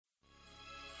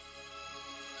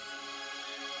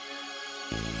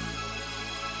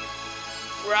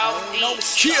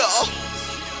Yeah.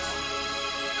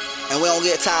 And we don't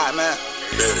get tired, man.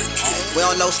 We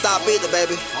don't know stop either,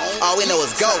 baby. All we know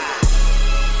is go.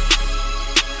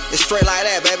 It's straight like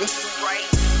that, baby.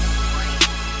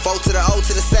 4 to the O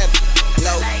to the 7. You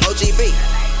know, OGB.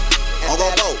 On go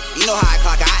boat. You know how I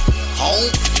clock out.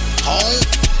 Home, home,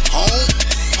 home,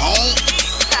 home.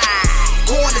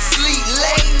 Going to sleep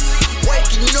late,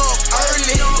 waking up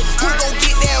early. Who gon'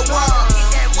 get that worm?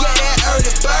 Yeah, that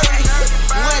early birdie.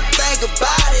 One thing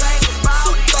about it,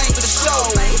 two things for the show.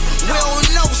 We don't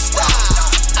know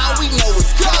style, all we know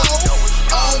is go.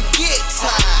 I don't get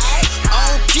tired,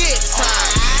 I don't get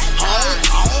tired. I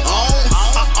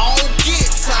don't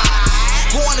get tired.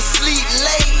 Going to sleep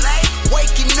late,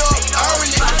 waking up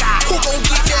early. Who gon'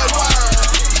 get that worm?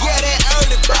 Yeah, that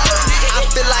early birdie. I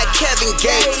feel like Kevin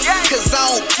Gates, cause I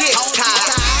don't get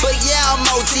tired. But yeah, I'm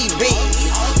OGB,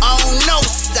 I don't know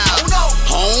style.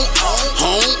 Home,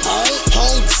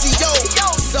 G.O.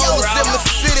 Souls in my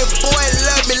city, boy,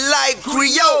 love me like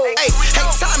Griot. Hey,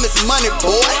 time is money,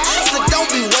 boy, so don't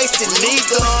be wasting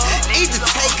neither. Either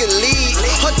take a lead,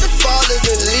 or just follow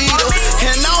the leader.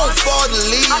 And I don't follow the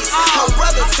leads, I'd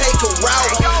rather take a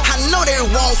route. I know they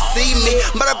won't see me,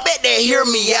 but I bet they hear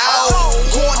me out.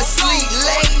 Going to sleep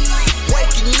late,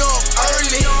 waking up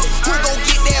early. Who gon'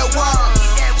 get that worm?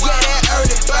 Yeah, that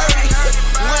early birdie.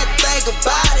 One thing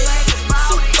about it,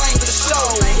 two things for the show.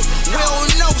 We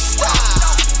don't know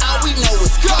style, all we know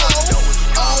is go.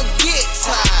 I don't get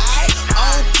tired,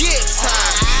 I don't get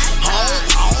tired. I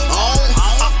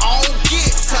don't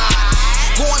get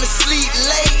tired. Going to sleep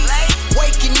late,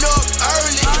 waking up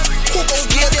early. Who gon'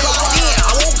 get that worm?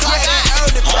 I won't clock out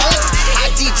early, bro.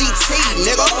 IDGT,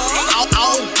 nigga. I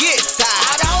don't get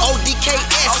tired.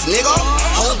 ODKS, nigga.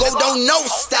 Hongo don't know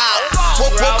style.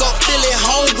 Woke up feeling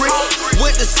hungry,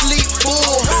 went to sleep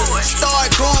full. Start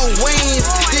growing wings,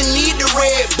 didn't need the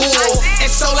Red Bull. And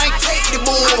Soul ain't take the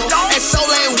bull, and Soul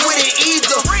ain't with it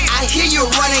either. I hear you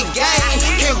running game,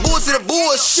 can't bull to the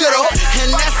bullshitter. And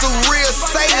that's a real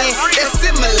saying, that's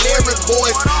in my lyric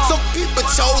voice. Some people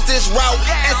chose this route,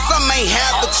 and some ain't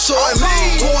have a choice.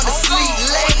 Going to sleep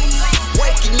late,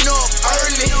 waking up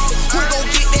early.